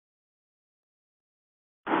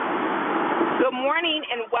Good morning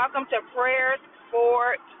and welcome to Prayers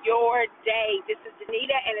for Your Day. This is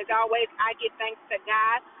Danita, and as always, I give thanks to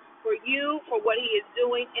God for you, for what He is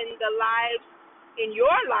doing in your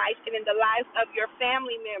life, and in the lives of your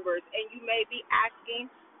family members. And you may be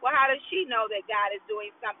asking, well, how does she know that God is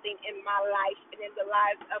doing something in my life and in the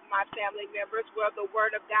lives of my family members? Well, the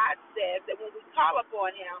Word of God says that when we call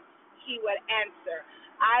upon Him, He would answer.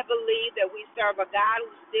 I believe that we serve a God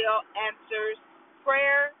who still answers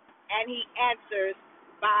prayer, and He answers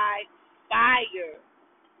by fire.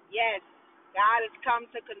 Yes, God has come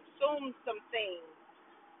to consume some things.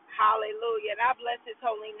 Hallelujah. And I bless His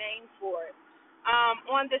holy name for it.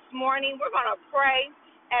 On this morning, we're going to pray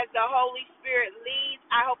as the Holy Spirit leads.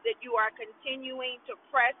 I hope that you are continuing to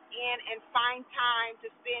press in and find time to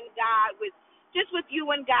spend with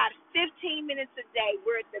you and God 15 minutes a day.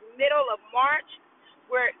 We're at the middle of March.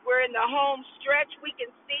 We're in the home stretch. We can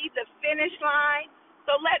see the finish line.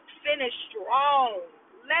 So let's finish strong.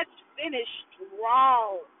 Let's finish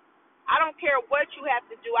strong. I don't care what you have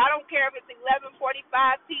to do. I don't care if it's 11:45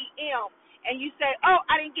 p.m. and you say, oh,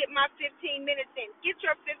 I didn't get my 15 minutes in. Get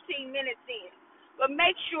your 15 minutes in. But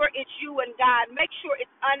make sure it's you and God. Make sure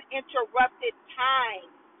it's uninterrupted time.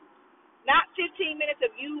 Not 15 minutes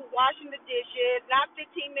of you washing the dishes. Not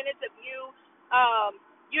 15 minutes of you,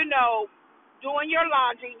 doing your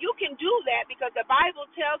laundry. You can do that because the Bible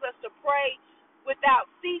tells us to pray without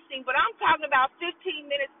ceasing, but I'm talking about 15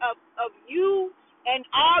 minutes of you, and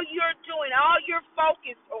all you're doing, all you're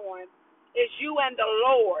focused on is you and the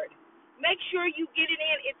Lord. Make sure you get it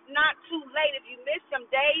in. It's not too late. If you miss some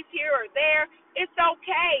days here or there, it's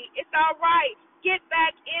okay. It's all right. Get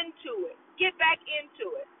back into it. Get back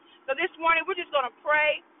into it. So this morning we're just going to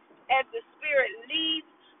pray as the Spirit leads.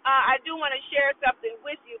 I do want to share something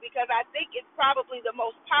with you because I think it's probably the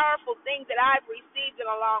most powerful thing that I've received in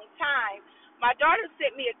a long time. My daughter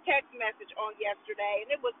sent me a text message on yesterday,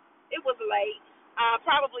 and it was late,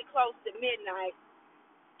 probably close to midnight.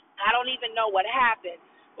 I don't even know what happened.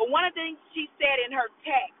 But one of the things she said in her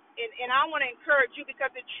text, and I want to encourage you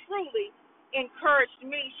because it truly encouraged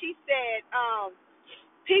me. She said,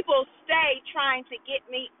 people stay trying to get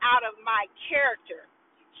me out of my character.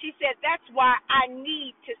 She said, that's why I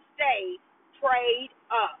need to stay prayed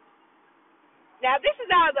up. Now, this is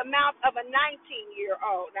out of the mouth of a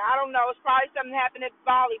 19-year-old. Now, I don't know. It's probably something happened at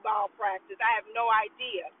volleyball practice. I have no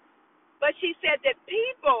idea. But she said that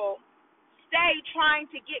people stay trying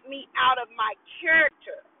to get me out of my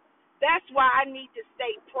character. That's why I need to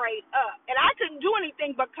stay prayed up. And I couldn't do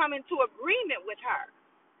anything but come into agreement with her.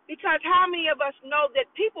 Because how many of us know that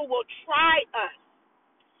people will try us?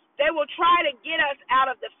 They will try to get us out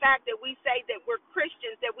of the fact that we say that we're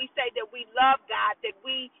Christians, that we say that we love God, that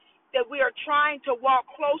we are trying to walk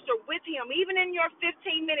closer with Him. Even in your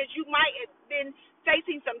 15 minutes, you might have been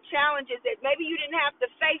facing some challenges that maybe you didn't have to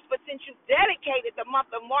face, but since you dedicated the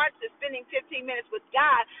month of March to spending 15 minutes with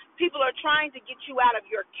God, people are trying to get you out of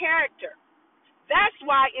your character. That's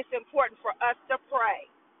why it's important for us to pray.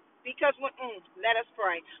 Because let us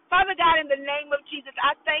pray. Father God, in the name of Jesus,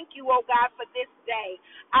 I thank you, oh God, for this day.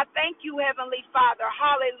 I thank you, Heavenly Father,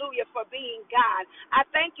 hallelujah, for being God. I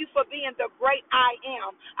thank you for being the great I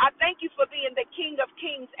am. I thank you for being the King of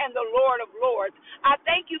Kings and the Lord of Lords. I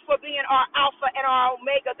thank you for being our Alpha and our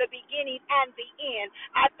Omega, the beginning and the end.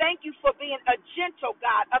 I thank you for being a gentle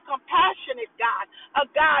God, a compassionate God, a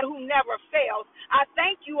God who never fails. I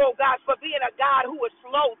thank you, oh God, for being a God who is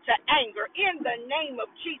slow to anger. In the name of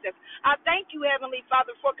Jesus, I thank you, Heavenly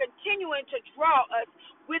Father, for continuing to draw us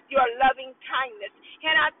with your loving kindness.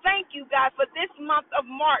 And I thank you, God, for this month of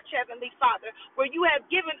March, Heavenly Father, where you have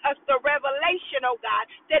given us the revelation, oh God,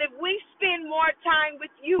 that if we spend more time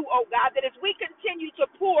with you, oh God, that as we continue to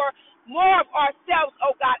pour more of ourselves,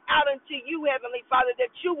 oh God, out into you, Heavenly Father,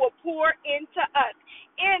 that you will pour into us.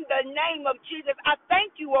 In the name of Jesus, I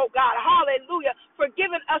thank you, oh God, hallelujah, for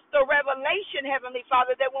giving us the revelation, Heavenly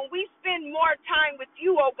Father, that when we spend more time with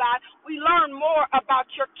you, oh God, we learn more about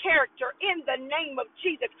your character. In the name of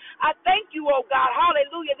Jesus, I thank you, oh God,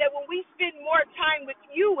 hallelujah, that when we spend more time with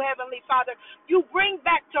you, Heavenly Father, you bring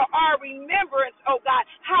back to our remembrance, oh God,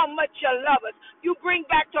 how much you love us. You bring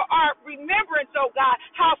back to our remembrance, oh God,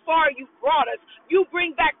 how far you've brought us. You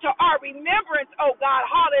bring back to our remembrance, oh God,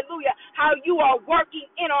 hallelujah, how you are working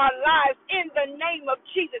in our lives. In the name of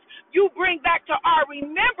Jesus, you bring back to our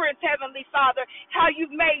remembrance, Heavenly Father, how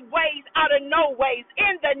you've made ways out of no ways.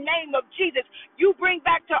 In the name of Jesus, you bring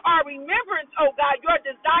back to our remembrance, oh God, your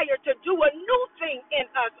desire to do a new thing in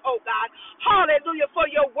us, oh God. Hallelujah,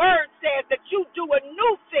 for your word says that you do a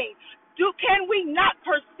new thing. Can we not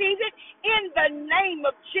perceive it? In the name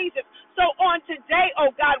of Jesus. So on today,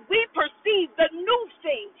 oh God, we perceive the new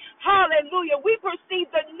thing. Hallelujah.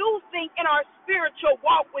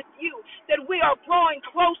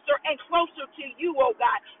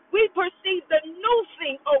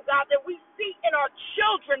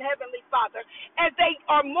 Heavenly Father, as they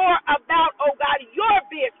are more about, oh God, your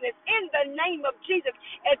business in the name of Jesus,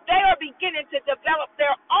 as they are beginning to develop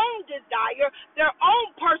their own desire, their own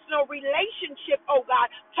personal relationship, oh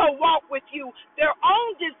God, to walk with you, their own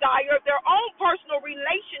desire, their own personal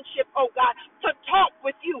relationship, oh God, to talk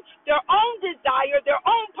with you, their own desire, their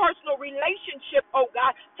own personal relationship, oh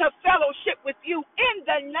God, to fellowship with you in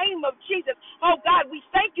the name of Jesus. Oh God, we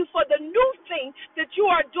thank you for the new thing that you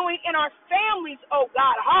are doing in our families, oh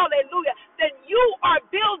God. Hallelujah. That you are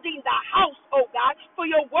building the house, oh God. For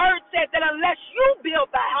your word says that unless you build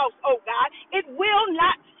the house, oh God, it will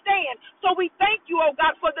not stand. So we thank you, oh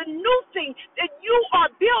God, for the new thing that you are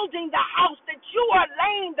building the house, that you are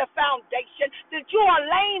laying the foundation, that you are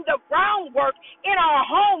laying the groundwork in our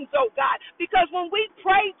homes, oh God. Because when we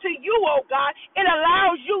pray to you, oh God, it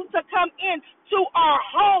allows you to come in to our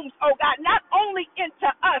homes, oh God, not only into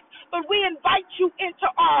us, but we invite you into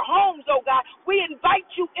our homes, oh God. We invite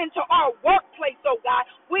you into our workplace, oh God.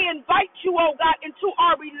 We invite you, oh God, into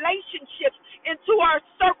our relationships, into our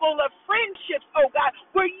circle of friendships, oh God,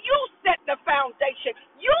 where you set the foundation.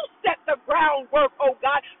 You set the groundwork, oh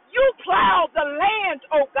God. You plow the land,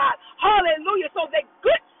 oh God. Hallelujah. So that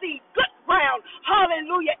good seed, good ground,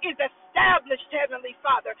 hallelujah, is established, Heavenly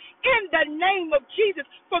Father, in the name of Jesus.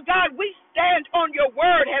 For God, we stand on your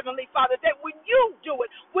word, Heavenly Father, that when you do it,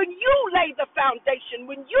 when you lay the foundation,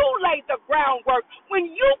 when you lay the groundwork, when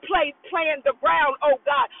you plan the ground, oh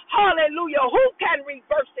God, hallelujah, who can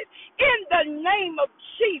reverse it? In the name of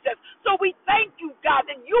Jesus. So we thank you, God,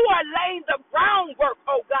 that you are laying the groundwork,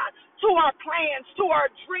 oh God, to our plans, to our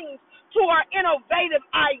dreams, to our innovative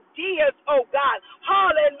ideas, oh God.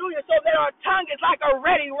 Hallelujah. So that our tongue is like a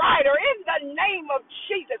ready rider in the name of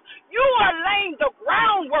Jesus. You are laying the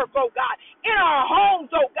groundwork, oh God, in our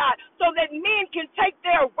homes, oh God, so that men can take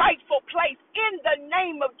their rightful place in the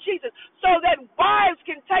name of Jesus, so that wives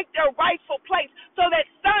can take their rightful place, so that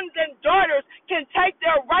sons and daughters can take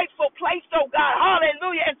their rightful place, oh God.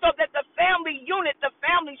 Hallelujah. And so that the family unit, the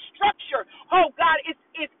family structure, oh God, is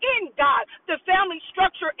in God. The family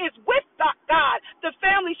structure is with God. The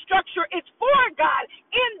family structure is for God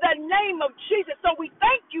in the name of Jesus. So we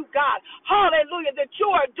thank you, God, hallelujah, that you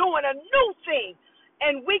are doing a new thing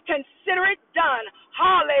and we consider it done.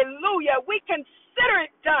 Hallelujah. We consider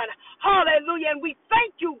it done. Hallelujah. And we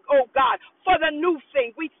thank you, oh God, for the new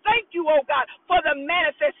thing. We thank you, oh God, for the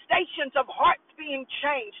manifestations of hearts being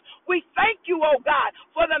changed. We thank you, oh God,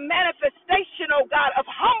 for the manifestation, oh God, of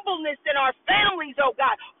humbleness in our families, oh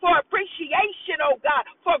God, for appreciation, oh God,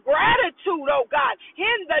 for gratitude, oh God.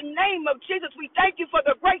 In the name of Jesus, we thank you for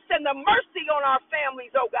the grace and the mercy on our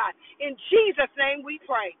families, oh God. In Jesus' name we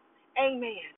pray. Amen.